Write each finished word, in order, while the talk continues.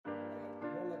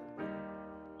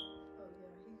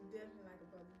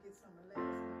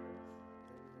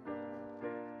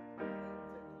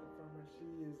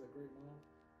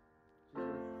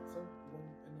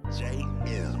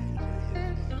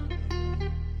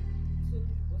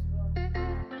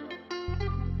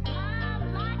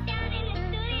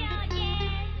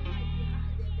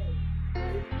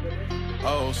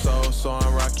Oh, so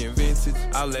I'm rocking vintage.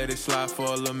 I let it slide for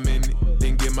a little minute,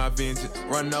 then get my vengeance.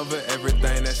 Run over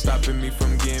everything that's stopping me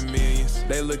from getting millions.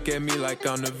 They look at me like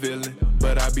I'm the villain,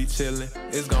 but I be chillin'.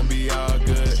 It's gonna be all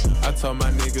good. I told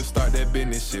my niggas start that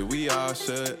business shit. We all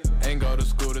should. Ain't go to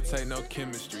school to take no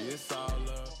chemistry. It's all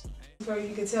love. Bro,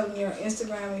 you can tell me your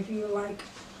Instagram if you like.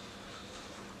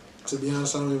 To be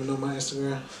honest, I don't even know my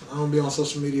Instagram. I don't be on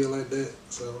social media like that,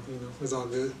 so it's all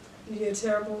good. You did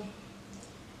terrible.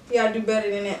 You gotta do better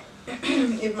than that.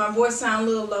 If my voice sound a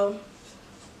little low,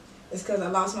 it's because I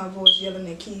lost my voice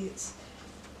yelling at kids.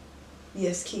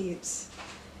 Yes, kids.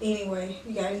 Anyway,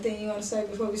 you got anything you want to say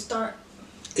before we start?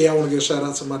 Yeah, I want to give a shout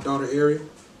out to my daughter Ariel,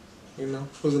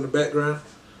 who's in the background.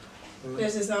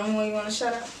 This is the only one you want to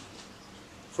shout out?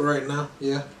 For right now,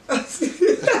 yeah.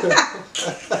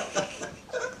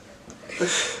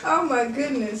 Oh my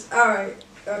goodness. Alright,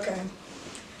 okay.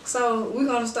 So we're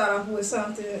going to start off with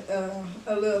something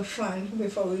a little fun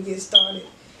before we get started.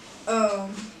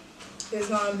 It's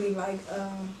going to be like,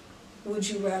 would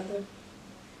you rather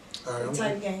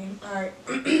type game. Alright.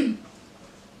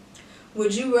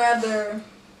 Would you rather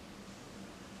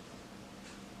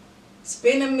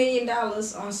spend $1 million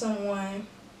on someone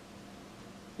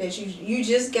that you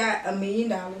just got $1 million,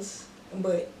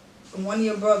 but one of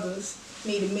your brothers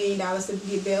need $1 million to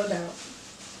get bailed out?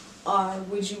 Or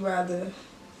would you rather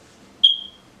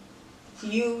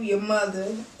you, your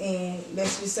mother, and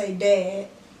let's just say dad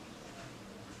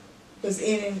was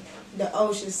in the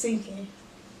ocean sinking?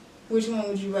 Which one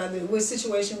would you rather, what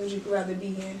situation would you rather be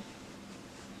in?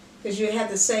 Because you have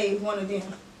to save one of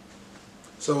them.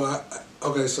 So, I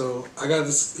got to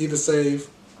either save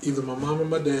either my mom or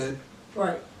my dad.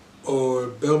 Right. Or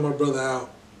bail my brother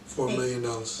out for $1 million.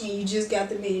 And you just got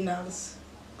the $1 million.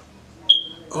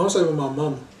 I'm saving my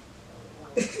mama.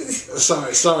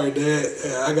 sorry, Dad.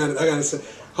 Yeah, I gotta say.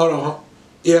 Hold on.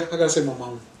 Yeah, I gotta say my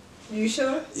mama. You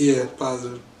sure? Yeah,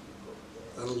 positive.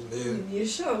 Yeah. You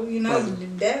sure? You know, the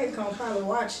dad gonna probably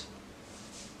watch.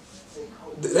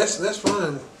 That's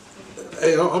fine.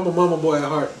 Hey, I'm a mama boy at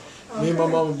heart. Okay. Me and my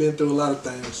mama been through a lot of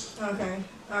things. Okay.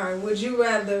 All right. Would you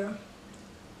rather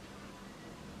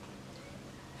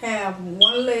have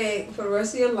one leg for the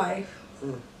rest of your life,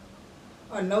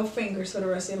 or no fingers for the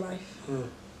rest of your life?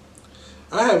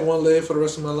 I have one leg for the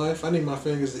rest of my life. I need my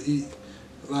fingers to eat.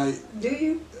 Do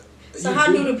you? So how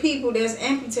do the people that's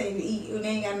amputated eat when they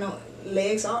ain't got no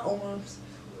legs or arms?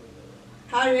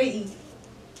 How do they eat?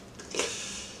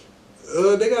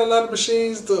 They got a lot of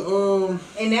machines to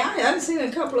And now I've seen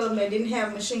a couple of them that didn't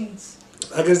have machines.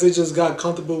 I guess they just got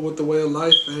comfortable with the way of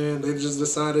life and they just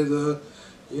decided to,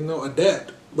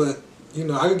 adapt. But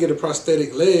I could get a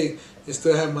prosthetic leg and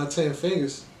still have my 10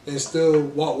 fingers and still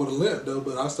walk with a limp though.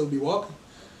 But I'll still be walking.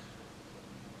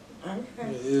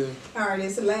 Okay. Yeah. All right,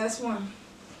 it's the last one.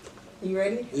 You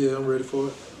ready? Yeah, I'm ready for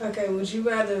it. Okay, would you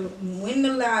rather win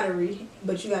the lottery,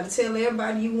 but you got to tell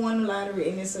everybody you won the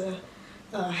lottery and it's a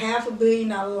 $500 million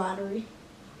lottery,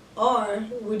 or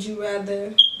would you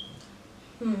rather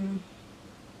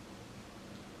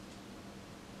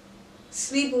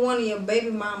sleep with one of your baby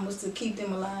mamas to keep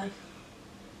them alive?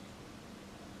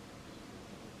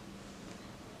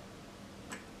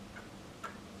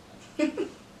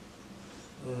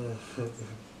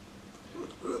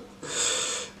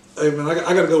 Hey man,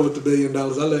 I gotta go with the $1 billion. I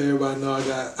let everybody know I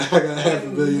got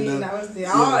 $500 million.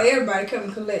 Everybody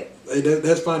come collect. Hey,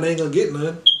 that's fine. They ain't gonna get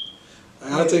none.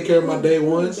 I'll take care of my day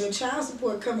ones. The child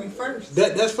support coming first.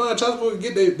 That's fine. Child support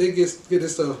they get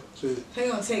this stuff. Shit. They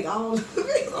gonna take all of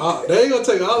it. They ain't gonna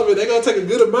take all of it. They gonna take a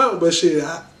good amount, but shit.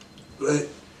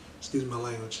 Excuse my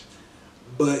language.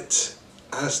 But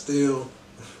I still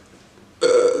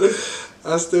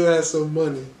have some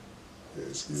money.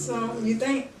 So you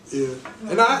think? Yeah,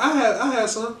 and I had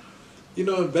some,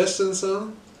 invested in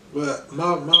some, but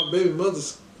my baby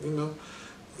mothers, either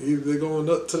they're going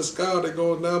up to the sky or they're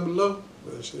going down below.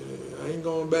 But shit, I ain't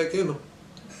going back in them.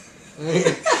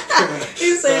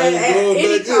 You said at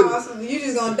any cost, you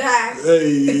just gonna die.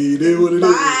 Hey, it is what it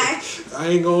bye. Is. I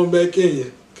ain't going back in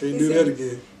you. Can't do that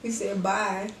again. He said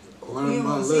bye. Learn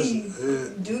my lesson. Yeah.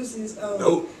 Deuces.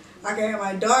 Nope. I can have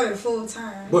my daughter full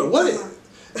time. But what?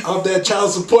 Off that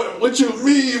child support? What you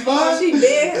mean, man? Oh, she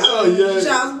dead. Oh yeah.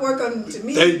 Child support coming to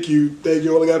me. Thank you.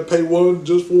 Only got to pay one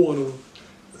just for one of them.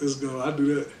 Let's go. I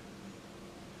do that.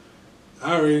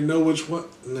 I already know which one.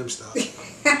 Let me stop.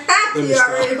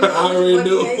 I already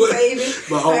know what. I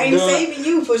ain't saving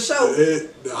you for sure.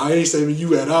 I ain't saving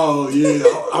you at all. Yeah,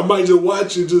 I might just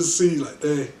watch and just see like,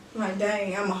 dang. Like,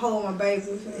 dang, I'ma hold my baby.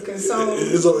 So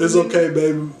It's okay,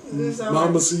 baby. It's all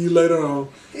Mama right. see you later on.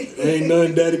 Ain't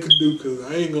nothing daddy could do because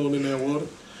I ain't going in that water.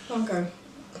 Okay.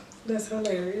 That's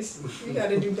hilarious. You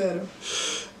gotta do better.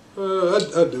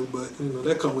 I do, but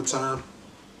that come with time.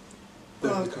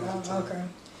 Definitely comes with time.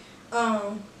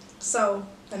 Okay. So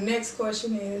the next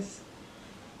question is,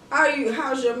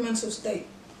 how's your mental state?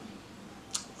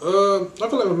 I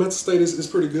feel like my mental state is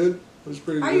pretty good. It's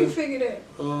pretty How good. you figure that?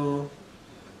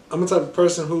 I'm the type of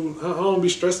person who I don't be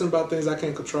stressing about things I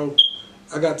can't control.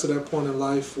 I got to that point in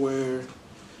life where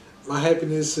my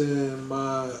happiness and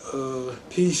my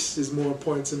peace is more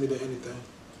important to me than anything.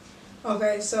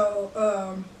 Okay, so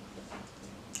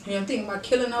you don't think about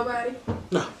killing nobody?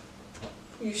 No.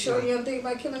 You sure No. you don't think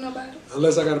about killing nobody?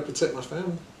 Unless I got to protect my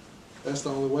family. That's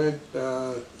the only way that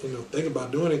I, think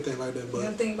about doing anything like that. You But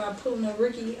don't think about pulling a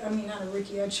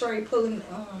Trey pulling,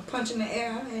 punching the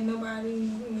air, ain't nobody,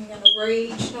 you ain't got no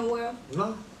rage nowhere?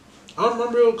 no,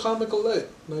 I'm real calm and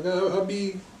collect. Like I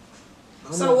be.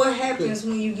 So what happens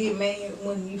when you get mad,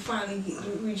 when you finally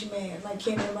reach mad? Like,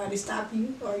 can nobody stop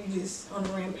you, or you just on a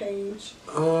rampage?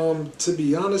 To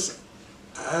be honest,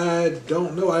 I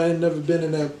don't know. I ain't never been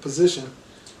in that position.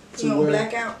 You don't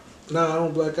black out? Nah, I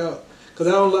don't black out. Because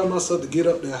I don't allow myself to get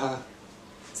up that high.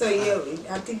 So, yeah,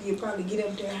 I think you'll probably get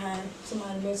up there high.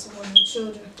 Somebody mess with one of your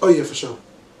children. Oh, yeah, for sure.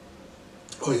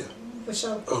 Oh, yeah. For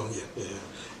sure. Oh, yeah.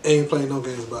 Ain't playing no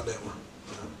games about that one.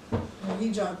 When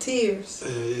he drop tears.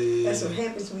 Yeah. That's what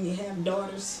happens when you have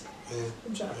daughters. Yeah.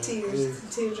 You drop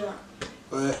tears. Teardrop.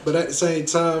 But at the same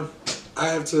time, I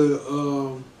have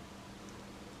to,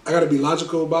 I got to be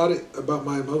logical about it, about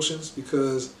my emotions,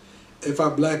 because if I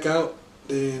black out,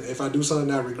 then if I do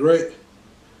something I regret,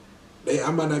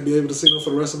 I might not be able to see them for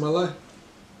the rest of my life.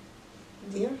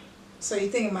 Yeah. So you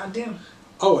thinking about them?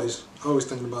 Always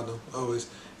thinking about them. Always.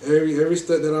 Every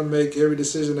step that I make, every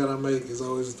decision that I make is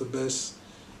always the best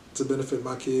to benefit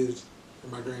my kids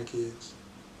and my grandkids.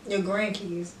 Your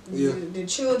grandkids. Yeah. The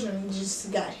children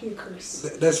just got here, Chris.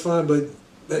 That's fine, but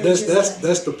that's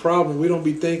the problem. We don't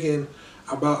be thinking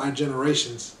about our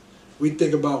generations. We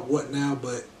think about what now,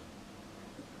 but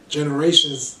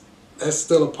generations, that's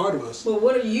still a part of us. But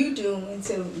what are you doing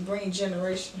to bring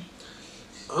generation?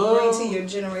 Bring to your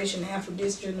generation after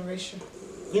this generation?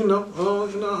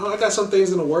 I got some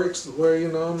things in the works where,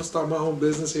 I'm going to start my own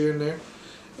business here and there.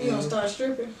 You gonna start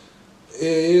stripping?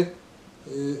 Yeah,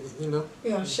 you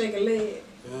gonna shake a leg?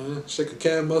 Shake a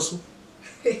calf muscle,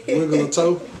 wiggle a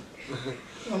toe.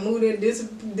 Gonna move that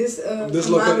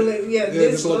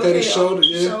dislocated shoulder.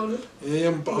 Yeah.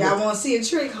 Y'all wanna see a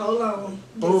trick? Hold on.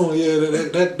 Boom. Yeah,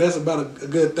 that's about a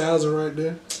good 1,000 right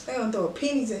there. They gonna throw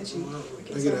pennies at you.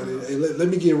 Get out of here. Hey, let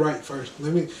me get right first.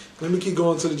 Let me keep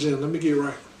going to the gym. Let me get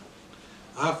right.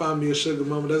 I'll find me a sugar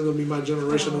mama. That's gonna be my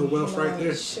generational wealth right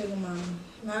there. Sugar mama.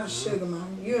 Not a sugar mama.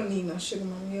 You don't need no sugar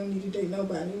mama. You don't need to date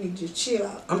nobody. You need to just chill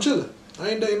out. I'm chilling. I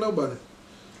ain't dating nobody.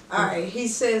 Alright, he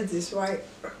says this, right?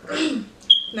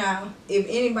 Now, if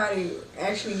anybody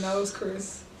actually knows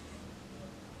Chris,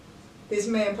 this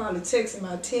man probably texting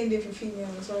about 10 different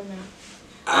females right now.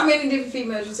 How many different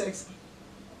females you texting?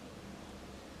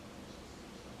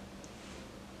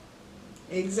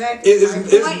 Exactly.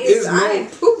 I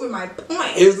ain't proving my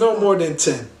point. It's no more than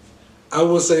 10. I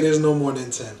will say there's no more than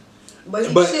 10. But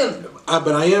he's chilling.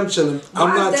 But I am chilling.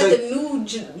 Why is that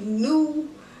the new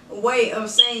way of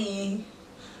saying?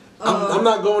 I'm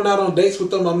not going out on dates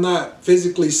with them. I'm not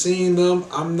physically seeing them.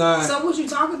 I'm not. So what you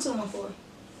talking to them for?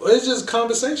 Well, it's just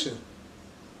conversation.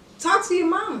 Talk to your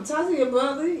mama. Talk to your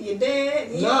brother, your dad.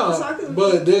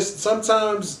 But there's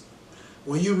sometimes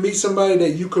when you meet somebody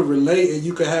that you could relate and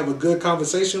you could have a good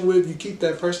conversation with, you keep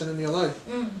that person in your life.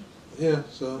 Mm. Yeah.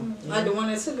 So. Like the one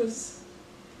that took us.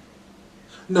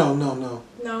 No. No.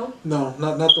 No,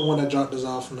 not the one that dropped us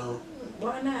off. No.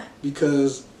 Why not?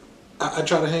 Because I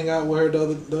try to hang out with her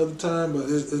the other time, but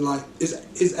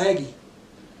it's Aggie.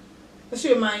 Does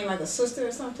she remind you like a sister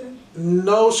or something?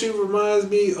 No, she reminds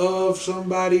me of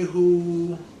somebody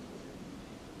who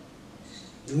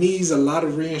needs a lot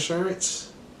of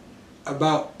reinsurance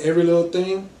about every little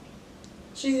thing.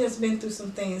 She has been through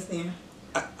some things then.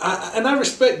 I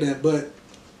respect that, but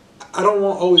I don't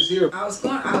want to always hear. I was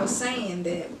saying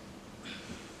that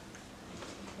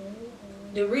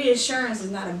the reassurance is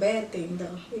not a bad thing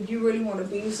though. If you really want to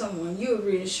be with someone, you would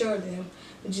reassure them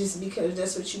just because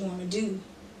that's what you want to do.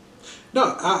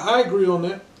 No, I agree on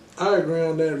that. I agree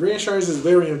on that. Reinsurance is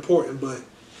very important, but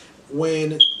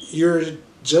when you're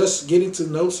just getting to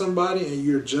know somebody and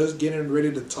you're just getting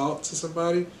ready to talk to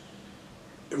somebody,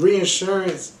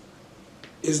 reinsurance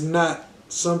is not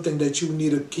something that you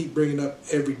need to keep bringing up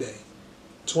every day,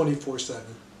 24/7.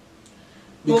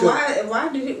 But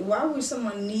why would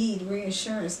someone need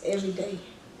reinsurance every day?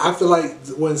 I feel like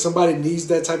when somebody needs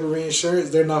that type of reinsurance,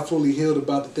 they're not fully healed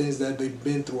about the things that they've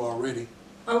been through already.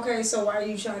 Okay, so why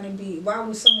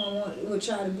would someone would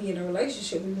try to be in a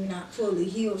relationship if you're not fully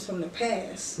healed from the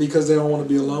past? Because they don't want to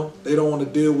be alone. They don't want to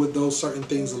deal with those certain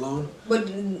things alone. But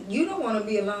you don't want to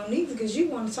be alone either, because you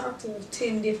want to talk to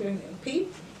 10 different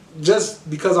people. Just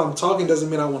because I'm talking doesn't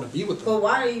mean I want to be with them. But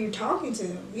why are you talking to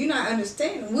them? You're not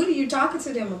understanding. What are you talking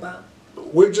to them about?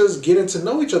 We're just getting to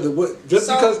know each other.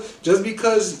 Just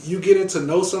because you get to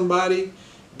know somebody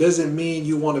doesn't mean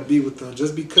you want to be with them.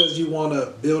 Just because you want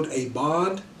to build a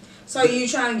bond. So you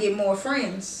trying to get more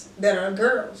friends that are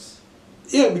girls?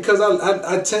 Yeah, because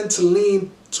I tend to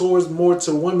lean towards more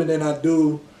to women than I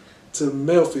do to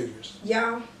male figures.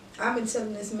 Y'all, I've been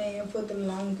telling this man for the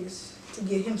longest to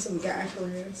get him some guy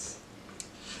friends.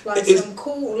 Like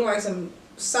some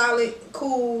solid,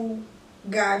 cool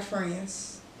guy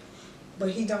friends.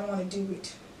 But he don't want to do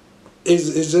it.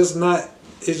 It's just not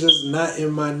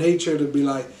in my nature to be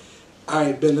like, all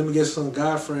right, bet, let me get some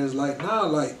guy friends. Like, nah,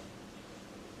 like,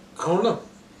 I don't know.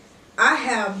 I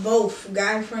have both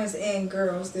guy friends and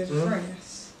girls that's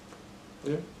friends.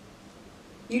 Yeah.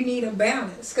 You need a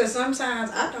balance. Because sometimes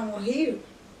I don't want to hear it.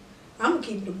 I'm going to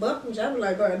keep it a buck, which I be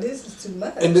like, bro, this is too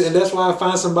much. And that's why I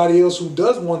find somebody else who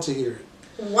does want to hear it.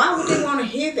 Why would they want to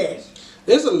hear that?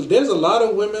 There's a lot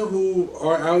of women who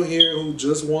are out here who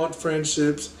just want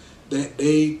friendships that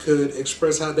they could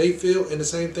express how they feel, and the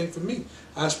same thing for me.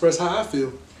 I express how I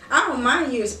feel. I don't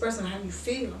mind you expressing how you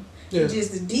feel. Yeah.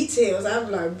 Just the details, I was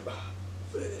like,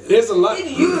 there's a lot.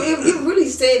 You really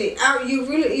said it. You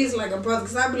really is like a brother,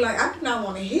 because I be like, I do not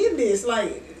want to hear this.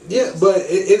 Like, yeah, but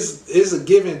it's a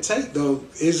give and take though.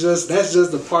 That's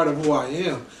just a part of who I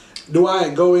am. Do I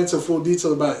go into full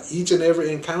detail about each and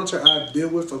every encounter I deal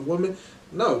with a woman?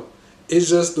 No. It's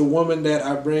just the woman that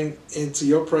I bring into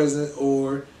your presence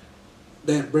or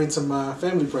that bring to my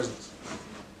family presence.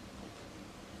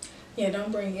 Yeah,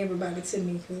 don't bring everybody to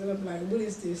me, because I'm like, what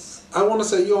is this? I want to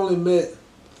say you only met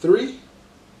 3?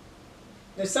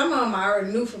 There's some of them I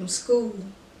already knew from school.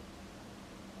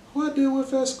 Who I deal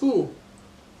with at school?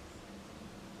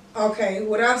 Okay,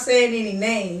 without saying any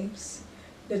names,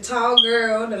 the tall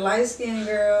girl, the light-skinned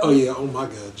girl. Oh, yeah. Oh, my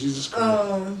God. Jesus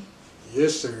Christ.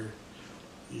 Yes, sir.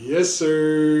 Yes,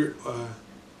 sir.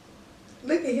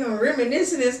 Look at him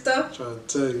reminiscing and stuff. I'm trying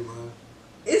to tell you,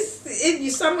 man.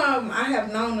 Some of them I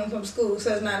have known them from school,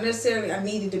 so it's not necessarily I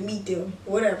needed to meet them,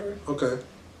 whatever. Okay.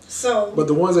 So. But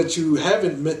the ones that you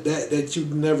haven't met, that you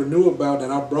never knew about,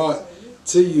 that I brought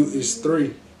to you is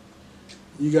 3.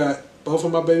 You got both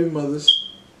of my baby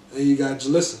mothers, and you got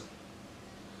Jalissa.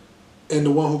 And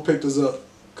the one who picked us up,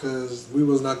 because we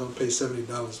was not going to pay $70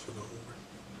 for no Uber.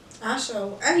 I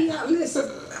show. Hey, y'all, listen.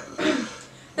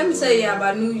 Let me tell y'all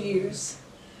about New Year's.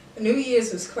 New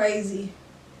Year's was crazy.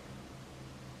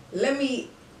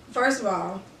 First of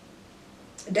all,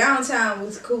 downtown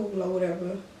was cool or whatever.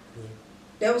 Yeah.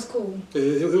 That was cool.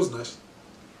 It was nice.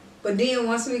 But then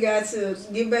once we got to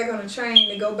get back on the train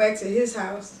to go back to his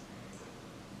house,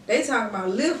 they talking about,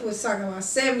 Lyft was talking about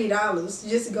 $70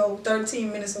 just to go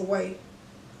 13 minutes away.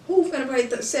 Who finna pay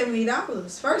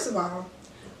 $70? First of all,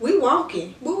 we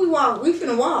walking. What we walk? We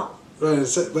finna walk. Right,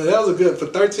 but that was a good, for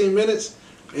 13 minutes,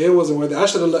 it wasn't worth it. I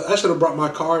should have brought my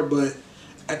car, but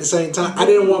at the same time, I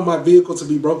didn't want my vehicle to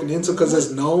be broken into because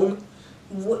it's known.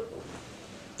 What?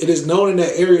 It is known in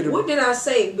that area. What did I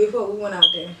say before we went out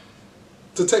there?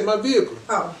 To take my vehicle.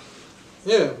 Oh.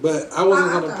 Yeah, but I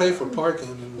wasn't going to pay for parking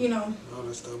and all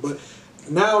that stuff. But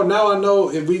now I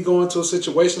know if we go into a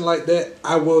situation like that,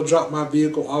 I will drop my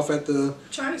vehicle off at the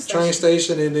train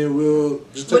station and then we'll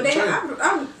just take the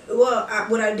train.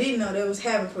 What I didn't know, they was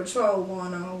having patrol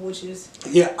going on, which is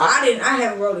I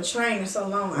haven't rode a train in so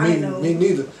long. I didn't know. Me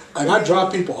neither. Like I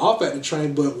drop people off at the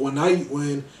train, but when I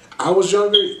was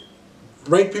younger,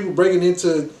 people breaking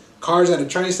into cars at the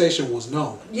train station was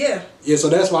known. Yeah. Yeah, so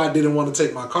that's why I didn't want to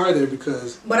take my car there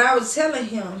because. But I was telling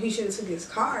him he should have took his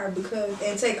car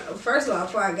first of all,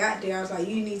 before I got there, I was like,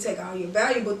 you need to take all your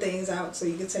valuable things out so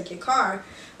you can take your car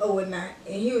or whatnot.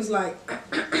 And he was like,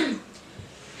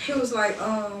 he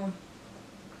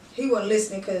wasn't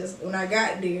listening because when I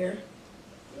got there,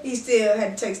 he still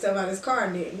had to take stuff out of his car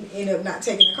and ended up not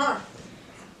taking the car.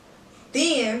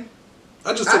 Then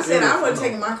I said I wasn't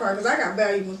taking my car because I got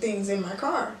valuable things in my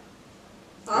car.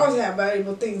 I always have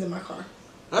valuable things in my car.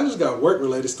 I just got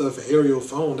work-related stuff, an aerial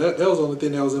phone. That was the only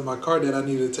thing that was in my car that I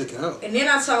needed to take out. And then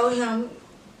I told him,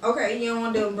 okay, you don't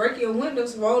want to break your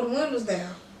windows, roll the windows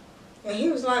down. And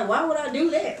he was like, why would I do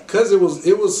that? Because it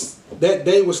was that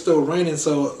day was still raining,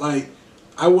 so like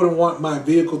I wouldn't want my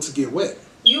vehicle to get wet.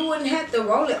 you wouldn't have to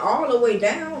roll it all the way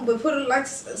down, but put it like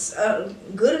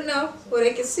good enough where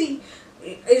they can see.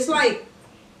 It's like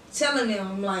telling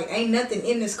them, like, ain't nothing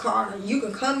in this car. You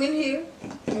can come in here.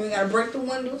 You ain't gotta break the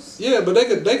windows. Yeah, but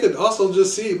they could also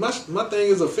just see. My thing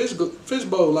is a fish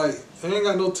bowl. Like, I ain't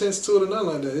got no tents to it or nothing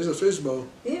like that. It's a fish bowl.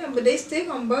 Yeah, but they still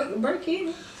gonna break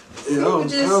in. Yeah,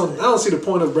 I don't see the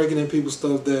point of breaking in people's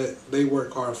stuff that they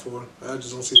work hard for. I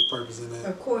just don't see the purpose in that.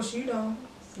 Of course you don't,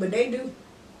 but they do.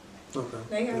 Okay.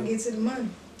 They gotta get to the money.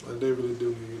 They really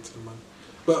do get to the money.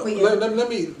 But yeah. let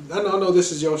me. I know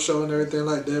this is your show and everything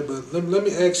like that. But let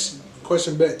me ask a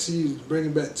question back to you. Bring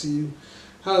it back to you.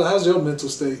 How's your mental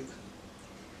state?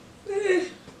 Yeah.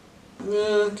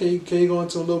 Can you go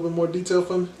into a little bit more detail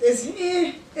for me?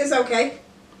 It's okay.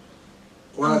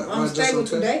 Why? I'm stable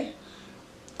today.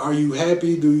 Are you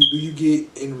happy? Do you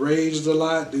get enraged a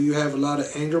lot? Do you have a lot of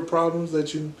anger problems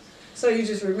that you? So you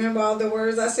just remember all the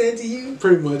words I said to you?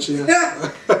 Pretty much, yeah.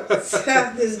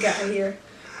 This guy here.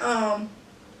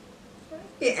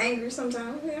 Get angry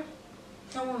sometimes, yeah.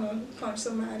 I want to punch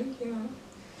somebody, you know.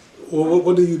 Well,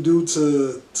 what do you do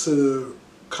to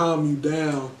calm you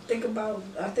down?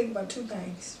 I think about two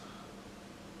things.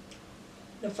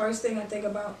 The first thing I think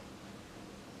about,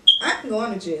 I'm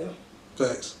going to jail.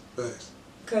 Facts.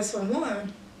 Because for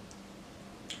one,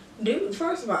 dude,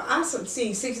 first of all, I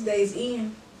see 6 days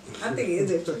in. I think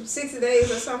it's 60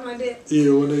 days or something like that.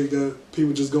 Yeah, when they got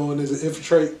people just going in to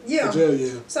infiltrate the jail,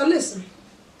 yeah. So listen,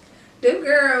 them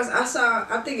girls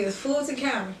I think it was Fulton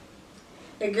County.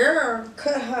 The girl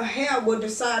cut her hair with the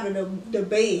side of the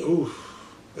bed. Ooh,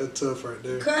 that's tough right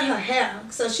there. Cut her hair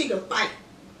so she could fight.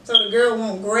 So the girl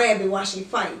won't grab it while she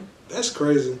fighting. That's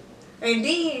crazy. And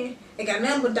then they got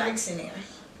nothing but dykes in there.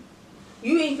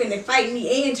 You ain't finna fight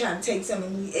me and try to take some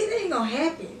of me. It ain't gonna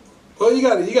happen. Well, you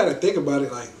gotta think about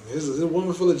it. Like, it's a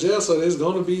woman full of jail, so there's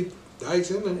gonna be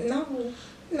dykes in there.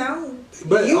 No.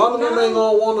 But all of them ain't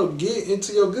gonna want to get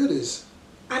into your goodies.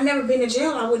 I never been to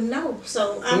jail. I wouldn't know.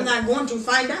 So I'm not going to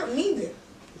find out neither.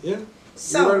 Yeah.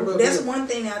 So that's one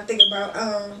thing that I think about.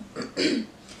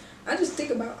 I just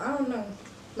think about, I don't know,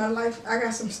 my life. I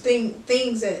got some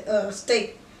things at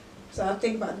stake. So I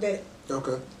think about that.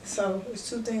 Okay. So it's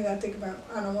two things I think about.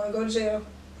 I don't want to go to jail.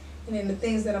 And then the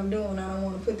things that I'm doing, I don't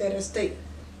want to put that at stake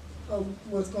of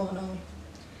what's going on.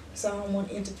 So I don't want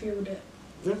to interfere with that.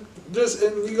 Yeah.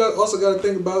 And you also got to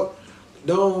think about,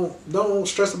 don't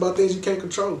stress about things you can't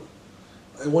control.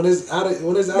 And when it's out of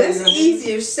your hand. That's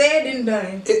easier said than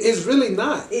done. It's really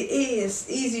not. It is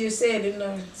easier said than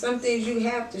done. Some things you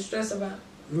have to stress about.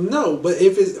 No, but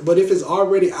if it's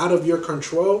already out of your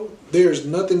control, there's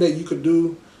nothing that you could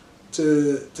do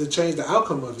to change the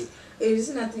outcome of it. There's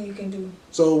nothing you can do.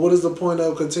 So what is the point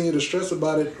of continue to stress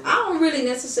about it? I don't really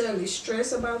necessarily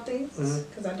stress about things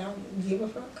because I don't give a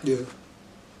fuck. Yeah.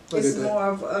 It's more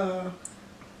of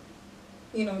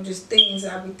just things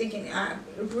I be thinking. I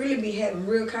really be having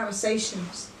real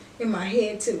conversations in my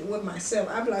head with myself.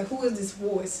 I be like, who is this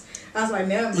voice? I was like,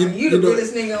 never mind. You the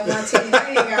realest nigga on my team. I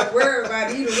ain't got to worry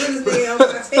about it. You the realest nigga on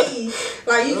my team.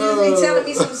 Like, you just be telling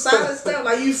me some solid stuff.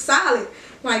 Like, you solid.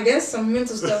 Like, that's some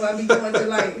mental stuff I be going through.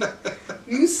 Like,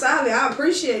 you solid. I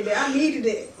appreciate that. I needed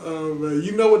it. Oh, man.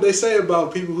 You know what they say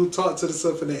about people who talk to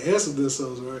themselves and they answer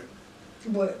themselves, right?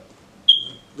 What?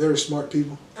 Very smart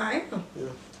people. I am. Yeah.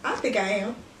 I think I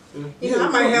am. Yeah. I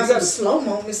might have some slow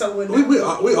moments or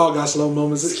whatnot. We all got slow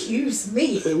moments. Excuse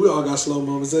me. We all got slow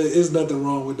moments. There's nothing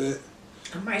wrong with that.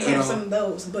 I might have some of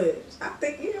those, but I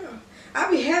think, I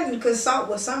be having to consult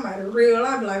with somebody real.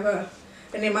 I be like,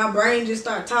 and then my brain just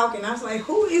start talking. I was like,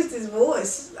 who is this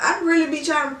voice? I really be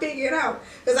trying to figure it out.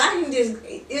 Because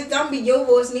it don't be your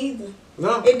voice neither.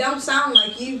 No. It don't sound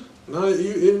like you. No,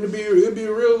 it'd be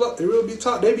real. It will be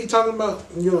talk. They be talking about.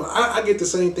 I get the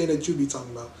same thing that you be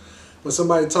talking about. When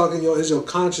somebody talking, it's your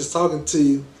conscience talking to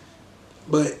you,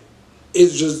 but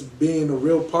it's just being a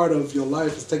real part of your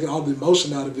life. It's taking all the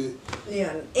emotion out of it.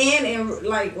 Yeah, and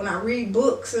like when I read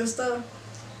books and stuff,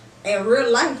 in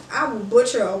real life, I would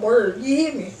butcher a word. You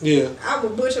hear me? Yeah. I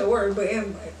would butcher a word, but in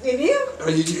him, it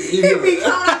be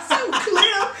coming so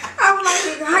clear. I'm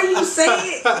like, how you say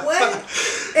it? What?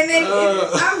 And then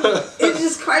it's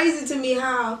just crazy to me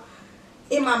how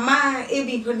in my mind it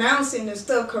be pronouncing the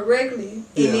stuff correctly,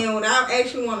 and then when I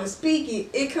actually want to speak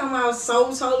it come out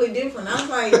so totally different. I was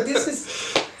like,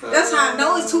 that's how I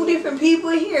know it's two different people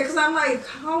in here, because I'm like,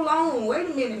 hold on, wait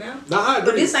a minute now. No, I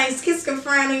agree. But this ain't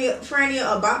schizophrenia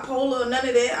or bipolar or none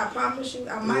of that. I promise you,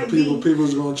 I might be.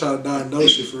 People's gonna try to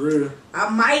diagnose you for real. I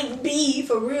might be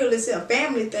for real. It's a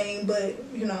family thing, but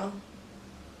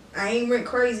I ain't went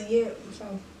crazy yet.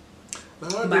 So,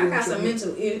 but I got some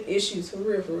mental issues for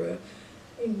real.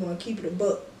 You want to keep it a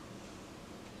buck.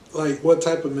 Like, what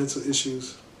type of mental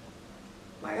issues?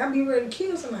 Like, I be ready to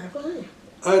kill somebody, for real.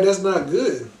 Alright, that's not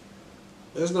good.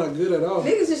 That's not good at all.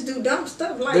 Niggas just do dumb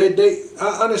stuff like.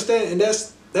 I understand, and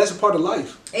that's a part of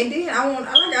life. And then like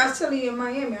I was telling you in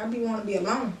Miami, I be want to be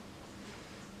alone.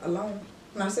 Alone.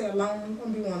 When I say alone, I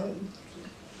be want to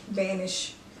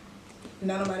vanish.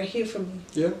 Not nobody here for me.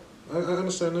 Yeah, I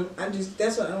understand that.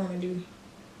 That's what I want to do.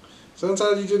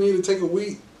 Sometimes you just need to take a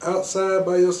week outside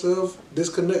by yourself,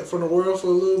 disconnect from the world for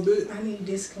a little bit. I need to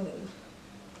disconnect.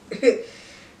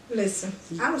 Listen,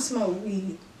 I don't smoke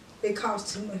weed. It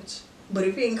costs too much. But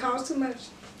if it didn't cost too much,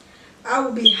 I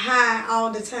would be high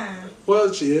all the time. Well,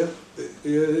 yeah,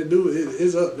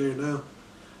 it's up there now.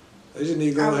 They just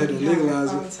need to go ahead and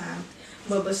legalize all the time.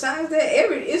 But besides that,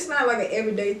 it's not like an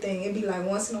everyday thing. It'd be like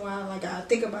once in a while, like I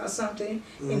think about something,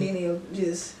 and then it'll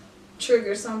just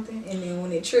trigger something, and then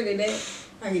when it trigger that,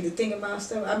 I get to think about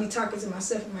stuff. I be talking to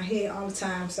myself in my head all the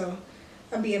time, so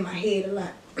I be in my head a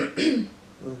lot.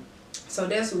 So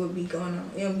that's what be going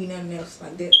on. It don't be nothing else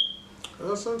like that.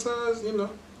 Well, sometimes,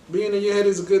 being in your head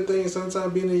is a good thing.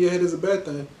 Sometimes being in your head is a bad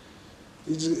thing.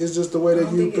 It's just the way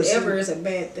that you perceive. I don't think it ever is a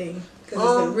bad thing.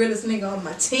 Because it's the realest nigga on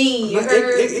my team.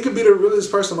 It could be the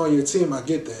realest person on your team. I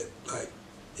get that. Like,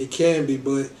 it can be.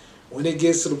 But when it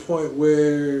gets to the point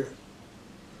where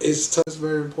it's tough, it's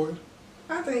very important.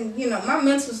 I think, my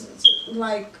mental's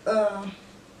like,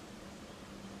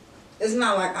 it's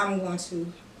not like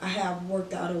I have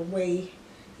worked out a way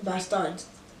if I start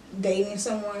dating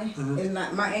someone. It's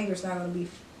not, my anger's not going to be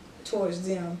towards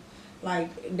them.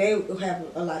 Like, they will have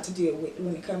a lot to deal with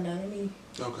when it comes down to me.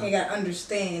 Okay. They got to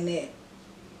understand that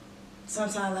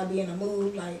sometimes I be in a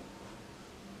mood, like,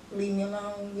 leave me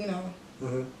alone,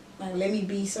 Like, let me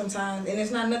be sometimes. And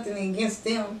it's not nothing against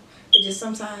them. It's just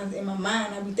sometimes in my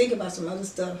mind, I be thinking about some other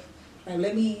stuff. Like,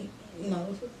 let me,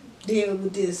 deal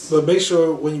with this. But make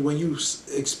sure when you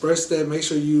express that, make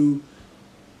sure you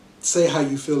say how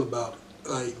you feel about it.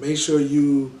 Like, make sure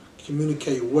you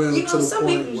communicate well to the point. Some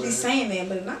people be saying that,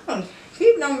 but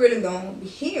people don't really be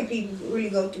hearing people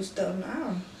really go through stuff. I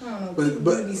don't know. People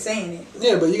really be saying it.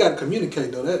 Yeah, but you got to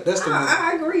communicate though. That's the.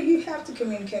 I agree. You have to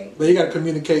communicate. But you got to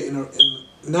communicate in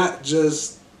not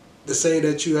just to say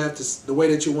that you have to the way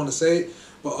that you want to say it,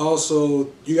 but also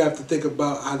you have to think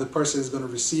about how the person is going to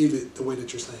receive it the way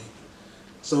that you're saying.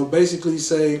 So basically,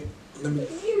 say,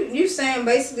 You saying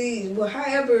basically, well,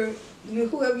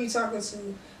 whoever you talking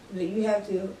to, that you have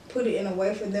to put it in a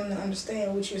way for them to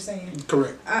understand what you're saying.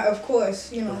 Correct. Of course,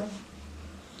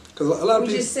 Because a lot of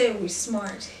people just said we're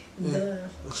smart. Yeah.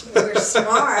 We're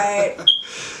smart.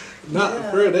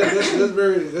 For real,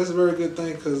 that's a very good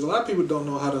thing because a lot of people don't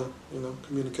know how to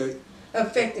communicate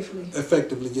effectively.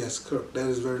 Effectively, yes, correct. That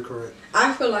is very correct.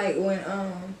 I feel like when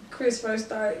Chris first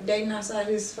started dating outside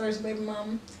his first baby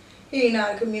mama, he didn't know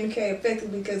how to communicate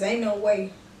effectively because ain't no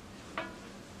way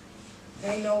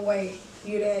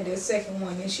you'd had that second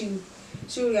one and she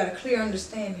would got a clear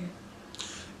understanding.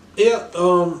 Yeah,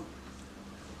 I'm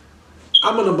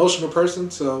an emotional person,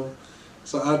 so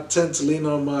I tend to lean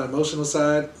on my emotional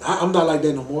side. I'm not like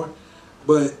that no more,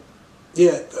 but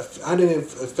yeah, I didn't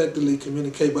effectively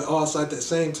communicate, but also at the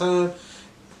same time,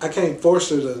 I can't force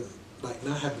her to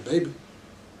not have a baby.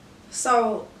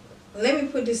 So, let me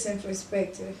put this in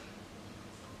perspective.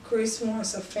 Chris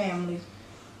wants a family.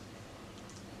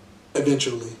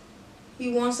 Eventually.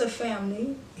 He wants a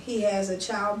family. He has a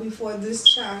child before this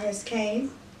child has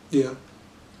came. Yeah.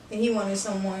 And he wanted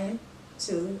someone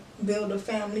to build a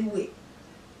family with.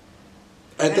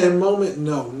 At that moment,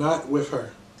 no, not with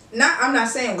her. I'm not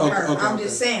saying with her. I'm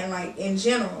just saying, like, in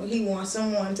general, he wants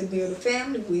someone to build a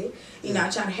family with. He's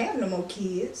not trying to have no more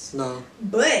kids. No.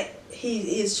 But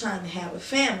he is trying to have a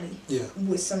family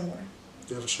with someone.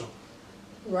 Yeah, for sure.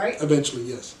 Right? Eventually,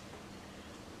 yes.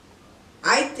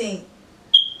 I think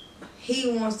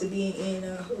he wants to be in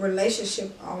a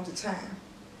relationship all the time.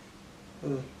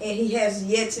 And he has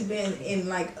yet to be in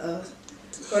like a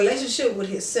relationship with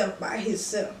himself, by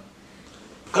himself.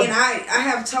 And I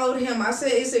have told him, I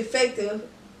said it's effective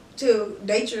to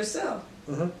date yourself.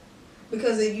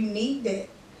 Because if you need that.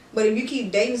 But if you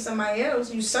keep dating somebody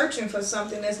else, you searching for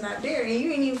something that's not there. And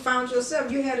you ain't even found yourself.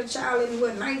 You had a child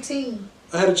at 19?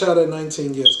 I had a child at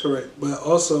 19, yes, correct. But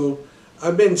also,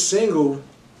 I've been single.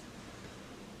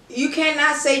 You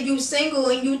cannot say you single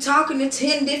and you talking to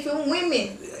 10 different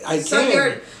women. I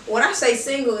can. What I say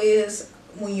single is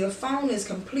when your phone is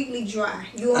completely dry.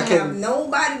 You don't have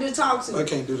nobody to talk to. I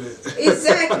can't do that.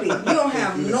 Exactly. You don't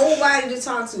have nobody to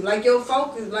talk to. Like your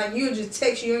focus, like you just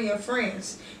text you and your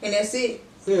friends and that's it.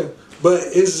 Yeah. But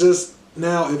it's just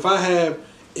now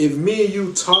if me and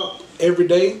you talk every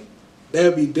day,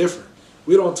 that'd be different.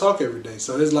 we don't talk every day.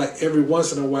 So it's like every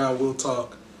once in a while we'll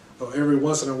talk, or every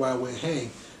once in a while we'll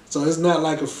hang. So it's not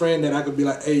like a friend that I could be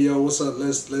like, hey yo, what's up?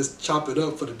 Let's chop it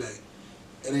up for the day.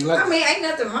 It ain't like I mean, ain't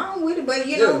nothing wrong with it, but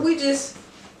you know,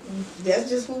 that's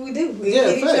just what we do. We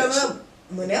hit each facts. other up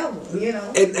whenever, you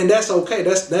know. And that's okay.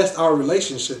 That's our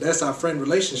relationship. That's our friend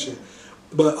relationship.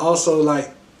 But also,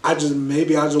 like, I just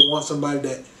want somebody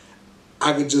that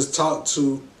I could just talk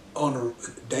to on a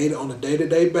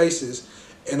day-to-day basis,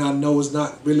 and I know it's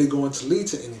not really going to lead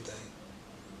to anything.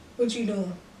 What you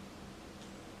doing?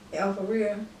 Yeah, for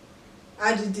real.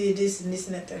 I just did this and this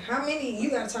and that. How many? You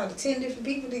gotta talk to 10 different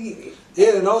people to get it.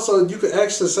 Yeah, and also you could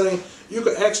ask the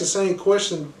same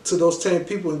question to those 10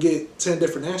 people and get 10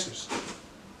 different answers.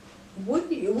 What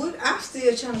I'm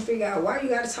still trying to figure out why you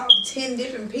gotta talk to 10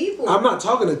 different people. I'm not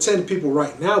talking to 10 people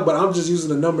right now, but I'm just using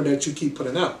the number that you keep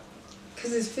putting out.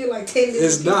 Cause it feel like 10 different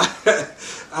It's people. not.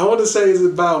 I want to say it's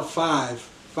about five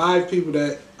people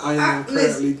that I am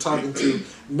currently talking to,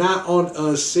 not on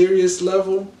a serious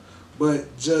level,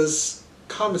 but just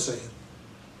conversating.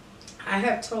 I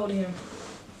have told him,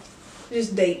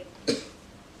 just date.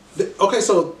 Okay,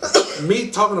 so me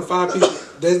talking to 5 people,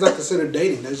 that's not considered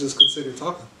dating. That's just considered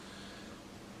talking.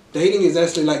 Dating is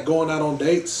actually like going out on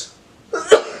dates.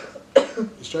 You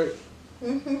straight?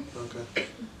 Okay.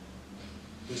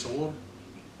 Need some water?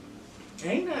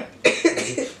 Ain't not.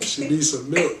 She needs some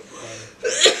milk.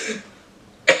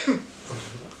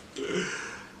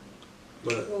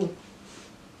 But Ooh.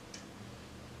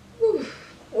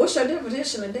 What's your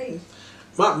definition of dating?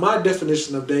 my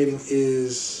definition of dating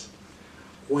is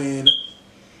when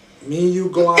me and you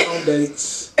go out on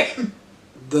dates,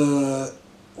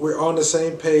 we're on the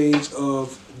same page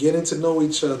of getting to know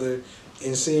each other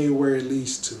and seeing where it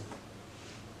leads to.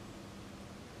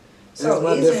 That's So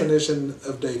my definition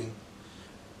of dating.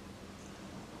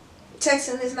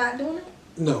 Texting is not doing it?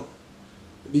 No.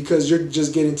 Because you're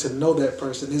just getting to know that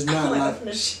person. It's not like...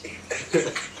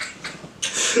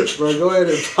 Bro, go ahead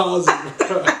and pause it,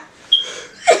 bro.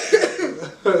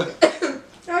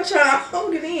 I'm trying to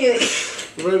hold it in.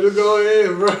 Bro, just go ahead,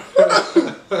 bro.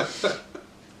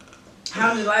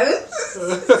 I'm just like...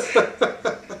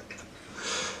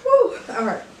 Woo. All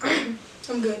right.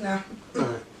 I'm good now. All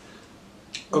right.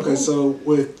 Okay, so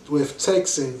with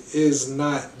texting is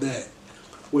not that.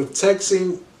 With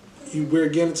texting, we're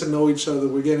getting to know each other.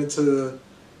 We're getting to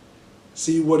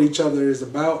see what each other is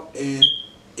about, and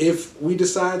if we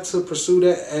decide to pursue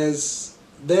that as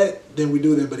that, then we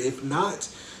do that. But if not,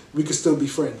 we can still be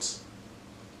friends.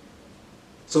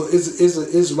 So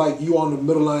it's like you on the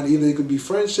middle line. Either it could be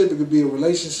friendship, it could be a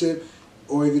relationship,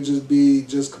 or it could just be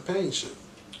just companionship.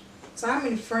 So how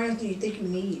many friends do you think you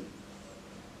need?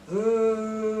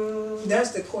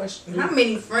 That's the question. How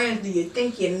many friends do you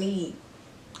think you need?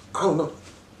 I don't know.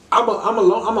 I'm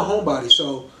a homebody,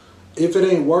 so if it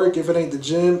ain't work, if it ain't the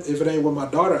gym, if it ain't with my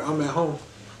daughter, I'm at home.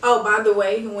 Oh, by the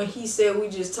way, when he said we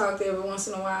just talked every once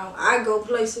in a while, I go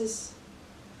places.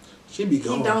 She be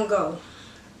gone. He don't go.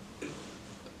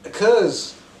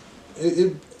 Because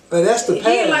that's the past.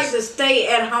 He like to stay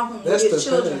at home with his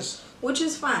children, past. which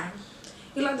is fine.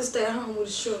 He like to stay at home with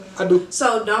his children. I do.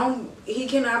 So he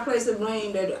cannot place the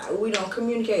blame that we don't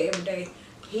communicate every day.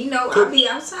 He know I be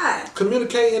outside.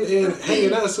 Communicating and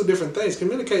hanging out is two different things.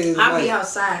 Communicating is I be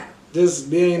outside. Just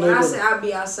being When able. I say I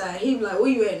be outside, he be like, "Where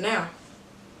you at now?"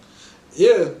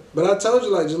 Yeah, but I told you,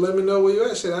 like, just let me know where you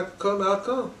at. Shit, I can come, I'll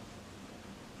come.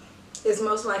 It's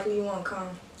most likely you won't come.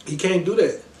 You can't do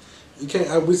that. You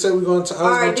can't. We said we're going to. All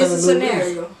right, this is a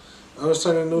scenario. I was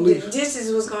turning a new leaf. This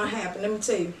is what's gonna happen. Let me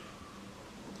tell you.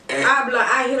 I be like,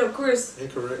 I hit up Chris.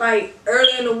 Incorrect. Like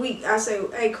early in the week, I say,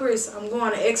 "Hey Chris, I'm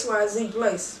going to XYZ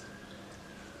place."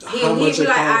 He be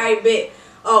like, "I bet."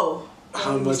 Oh.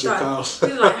 How much it costs?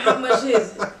 He's like, "How much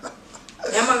is it?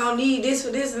 Am I gonna need this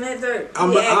for this and that third?"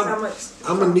 He asks how much.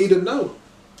 I'm gonna need to know.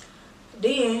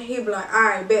 Then he be like, "All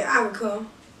right, bet I can come."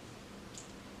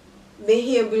 Then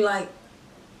he'll be like,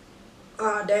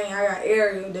 "Oh dang, I got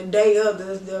Ariel the day of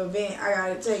the event. I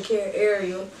gotta take care of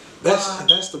Ariel."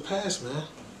 That's the past, man.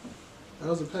 That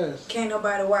was the past. Can't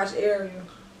nobody watch Ariel.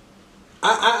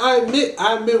 I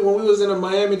admit when we was in a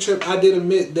Miami trip, I did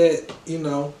admit that, you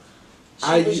know,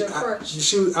 She was your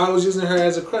crutch. I was using her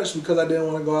as a crutch because I didn't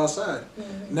want to go outside.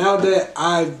 Mm-hmm. Now that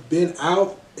I've been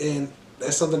out and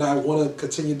that's something that I want to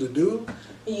continue to do.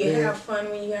 You have fun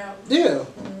when you out. Yeah.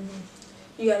 Mm-hmm.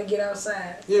 You gotta get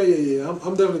outside. Yeah.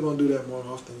 I'm definitely gonna do that more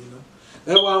often. You know,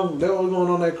 that's why we're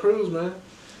going on that cruise, man.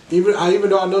 Even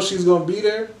though I know she's gonna be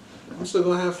there, I'm still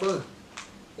gonna have fun.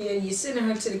 Yeah, you're sending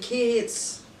her to the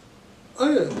kids'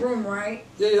 room, right?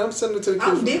 Yeah, I'm sending her to the kids'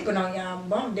 room. I'm dipping on y'all,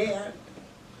 but I'm dead.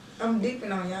 I'm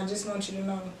dipping on y'all. I just want you to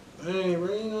know. Hey,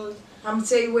 bro, you know. I'm gonna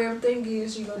tell you where everything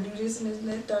is. You gonna do this and this and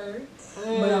that third.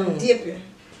 Hey, But I'm dipping.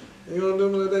 You gonna do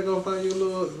me like that? Gonna find you a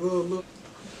little.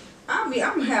 I'm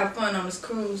gonna have fun on this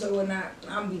cruise or whatnot.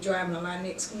 I'm gonna be driving a lot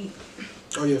next week.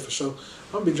 Oh yeah, for sure.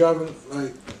 I'm gonna be driving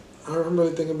like. I'm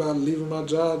really thinking about leaving my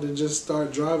job and just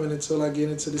start driving until I get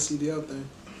into the CDL thing.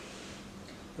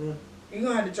 You're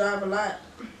gonna have to drive a lot.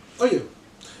 Oh yeah.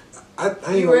 I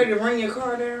ain't You ready to run your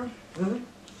car down? Mm-hmm.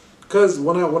 Cause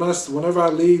whenever I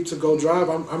leave to go drive,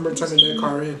 I'm returning that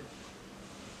car in.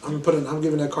 I'm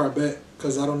giving that car back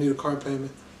because I don't need a car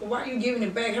payment. Well, why are you giving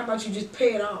it back? How about you just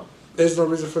pay it off? There's no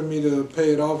reason for me to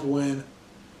pay it off when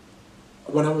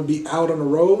I'm gonna be out on the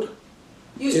road.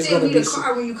 You still need a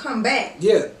car when you come back.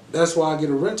 Yeah, that's why I get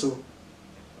a rental.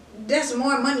 That's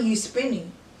more money you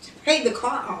spending. Pay the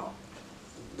car off.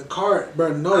 The car,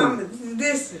 bro, no.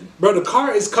 Listen. Bro, the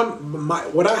car is coming.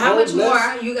 What I How much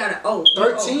left, more you gotta owe?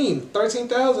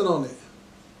 13,000 on it.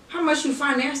 How much you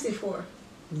financed it for?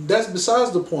 That's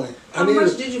besides the point. How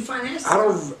much did you finance it for? I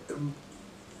don't.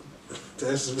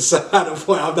 That's beside the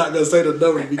point. I'm not gonna say the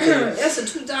number because that's a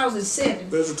 2007.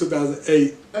 That's a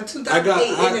 2008. A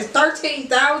 2008, and it's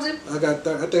 13,000. I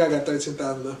think I got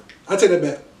 13,000 left. I take that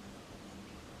back.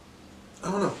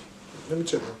 I don't know. Let me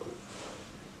check real quick.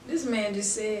 This man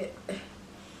just said,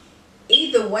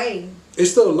 either way, it's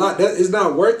still a lot. That is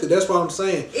not worth it. That's what I'm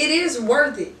saying. It is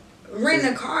worth it.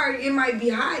 Renting a car, it might be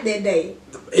high that day.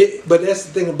 But that's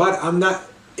the thing about it. I'm not.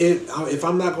 If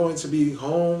I'm not going to be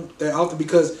home that often,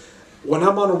 because when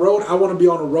I'm on the road, I want to be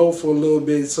on the road for a little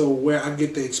bit, so where I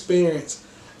get the experience,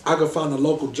 I can find a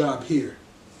local job here.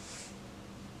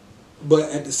 But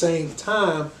at the same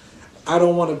time, I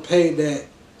don't want to pay that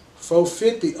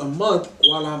 $450 a month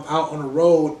while I'm out on the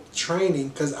road training,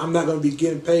 because I'm not going to be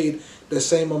getting paid the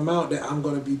same amount that I'm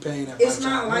going to be paying at my job. It's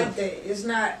not like that. It's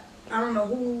not. I don't know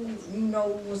who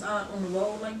was out on the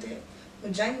road like that,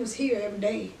 but Jamie was here every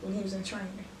day when he was in training.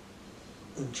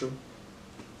 True.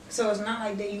 So it's not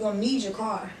like that. You're gonna need your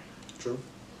car. True.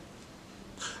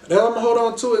 Then I'm gonna hold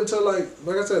on to it until like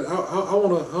I said, I don't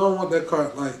want that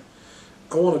car. Like,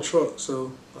 I want a truck,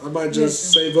 so I might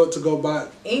just save up to go buy.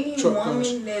 Any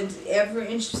woman that's ever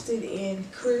interested in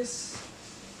Chris,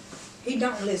 he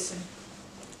don't listen.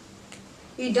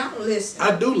 He don't listen.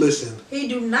 I do listen. He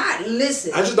do not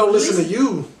listen. I just don't listen to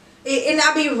you. And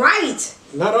I be right.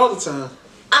 Not all the time.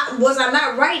 Was I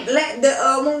not right?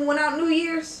 When we went out New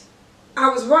Year's, I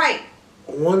was right.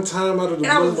 One time out of the.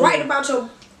 And I was right about your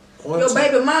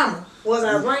baby mama. Was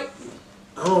I right?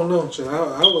 I don't know.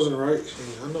 I wasn't right.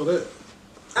 I know that.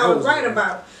 I was right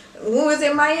about it. When we was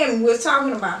in Miami, we was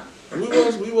talking about it.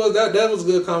 We was that was a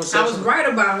good conversation. I was right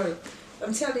about it.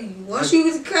 I'm telling you. Once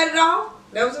you cut it off,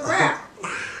 that was a wrap.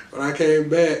 When I came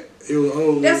back, it was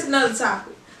over. That's another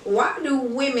topic. Why do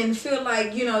women feel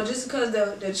like, just because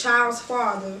the child's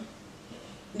father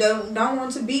don't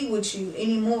want to be with you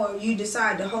anymore, you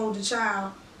decide to hold the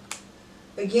child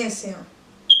against him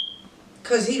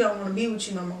because he don't want to be with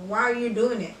you no more? Why are you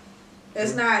doing that?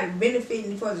 That's not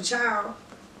benefiting for the child,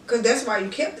 because that's why you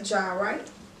kept the child, right?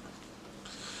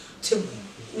 To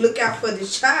look out for the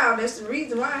child. That's the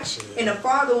reason why. And the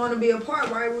father want to be apart.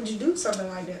 Why would you do something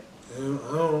like that? I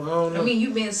don't know. I mean,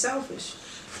 you being selfish.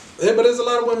 Yeah, but there's a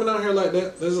lot of women out here like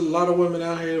that. There's a lot of women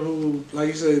out here who, like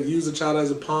you said, use the child as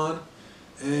a pawn,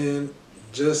 and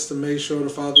just to make sure the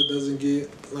father doesn't get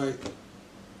like.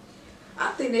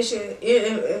 I think they should,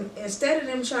 instead of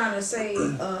them trying to say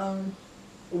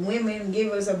women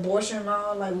give us abortion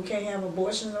law, like we can't have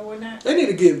abortions or whatnot. They need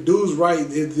to give dudes right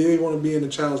if they want to be in the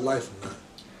child's life or not.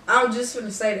 I was just going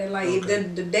to say that, like, if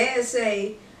the dad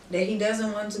say that he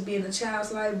doesn't want to be in the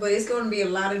child's life, but it's going to be a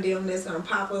lot of them that's going to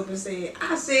pop up and say,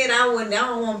 I said I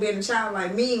don't want to be in the child's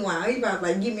life. Meanwhile, he about to,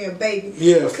 like, give me a baby.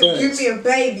 Yeah, facts. Give me a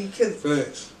baby.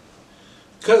 Facts.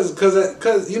 Cause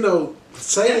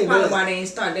saying that's probably that. why they ain't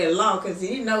start that law, because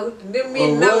them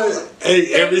men know.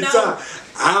 Hey, every time.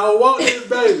 I don't want this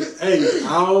baby. Hey,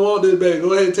 I don't want this baby.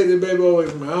 Go ahead and take this baby away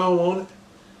from me. I don't want it.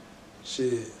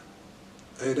 Shit.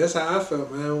 Hey, that's how I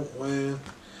felt, man. When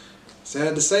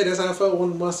sad to say, that's how I felt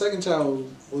when my second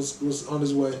child was on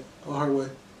his way, on her way.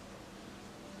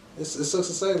 It sucks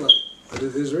to say, like, but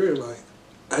it's real. Like,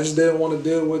 I just didn't want to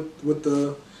deal with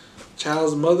the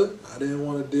child's mother. I didn't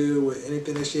want to deal with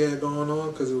anything that she had going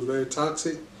on because it was very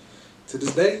toxic. To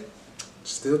this day,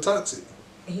 still toxic.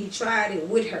 He tried it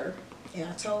with her, and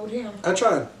I told him. I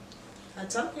tried. I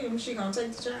told him she gonna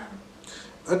take the child.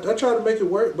 I tried to make it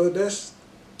work, but that's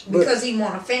because he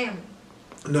want a family.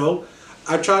 No,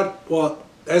 I tried. Well,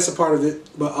 that's a part of it,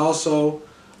 but also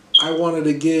I wanted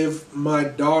to give my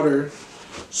daughter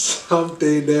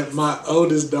something that my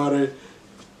oldest daughter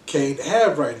can't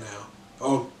have right now.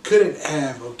 or couldn't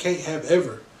have or can't have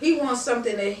ever. He wants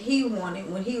something that he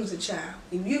wanted when he was a child.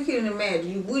 If you can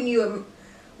imagine, wouldn't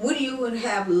you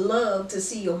have loved to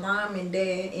see your mom and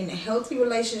dad in a healthy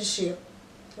relationship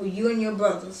with you and your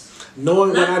brothers?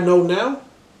 Knowing what I know now?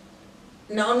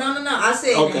 No. I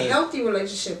said in a healthy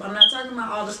relationship. I'm not talking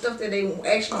about all the stuff that they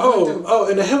actually went through. Oh,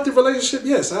 in a healthy relationship,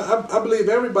 yes. I believe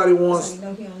everybody wants. So you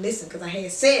know he don't listen because I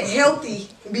had said healthy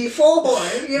before.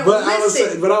 You don't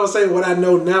listen. I was saying what I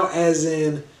know now, as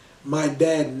in my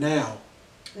dad now.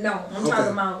 No, I'm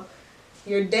talking about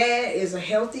your dad is a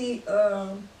healthy.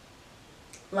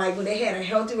 Like when they had a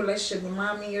healthy relationship, your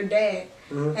mom and your dad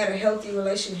had a healthy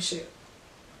relationship,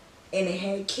 and they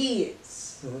had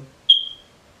kids. Mm-hmm.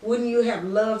 Wouldn't you have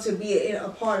loved to be a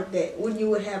part of that? Wouldn't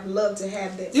you would have loved to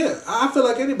have that? Yeah, I feel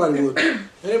like anybody would.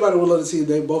 Anybody would love to see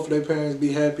both of their parents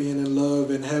be happy and in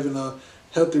love and having a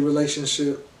healthy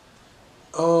relationship.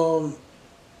 Do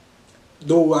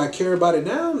I care about it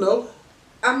now? No.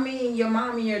 I mean, your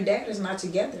mom and your dad is not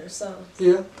together, so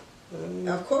yeah.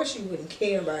 Of course you wouldn't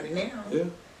care about it now. Yeah.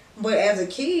 But as a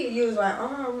kid, you was like,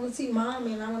 oh, I want to see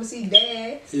mommy and I want to see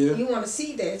dad. Yeah. You want to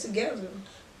see that together.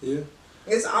 Yeah.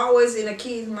 It's always in a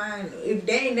kid's mind. If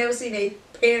they ain't never seen their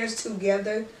parents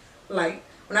together, like,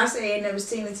 when I say they ain't never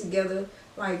seen it together,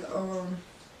 like, I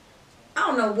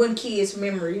don't know when kids'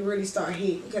 memory really start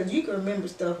hitting. Because you can remember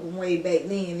stuff from way back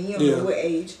then, and you don't know what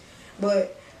age.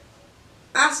 But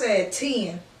I said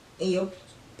 10, and your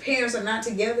parents are not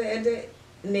together at that,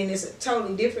 and then it's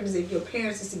totally different as if your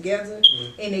parents is together,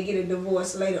 and they get a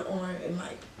divorce later on, and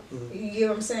like, you get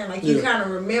what I'm saying? Like, you kind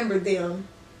of remember them.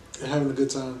 Having a good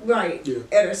time. Right. Yeah.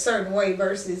 At a certain way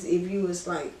versus if you was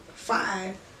like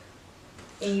 5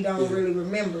 and you don't really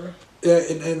remember. Yeah,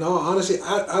 and all honesty,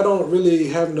 I don't really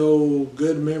have no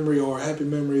good memory or happy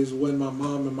memories when my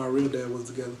mom and my real dad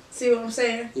was together. See what I'm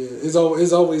saying? Yeah, it's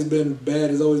always been bad.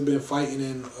 It's always been fighting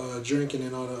and drinking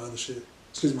and all that other shit.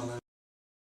 Excuse my language.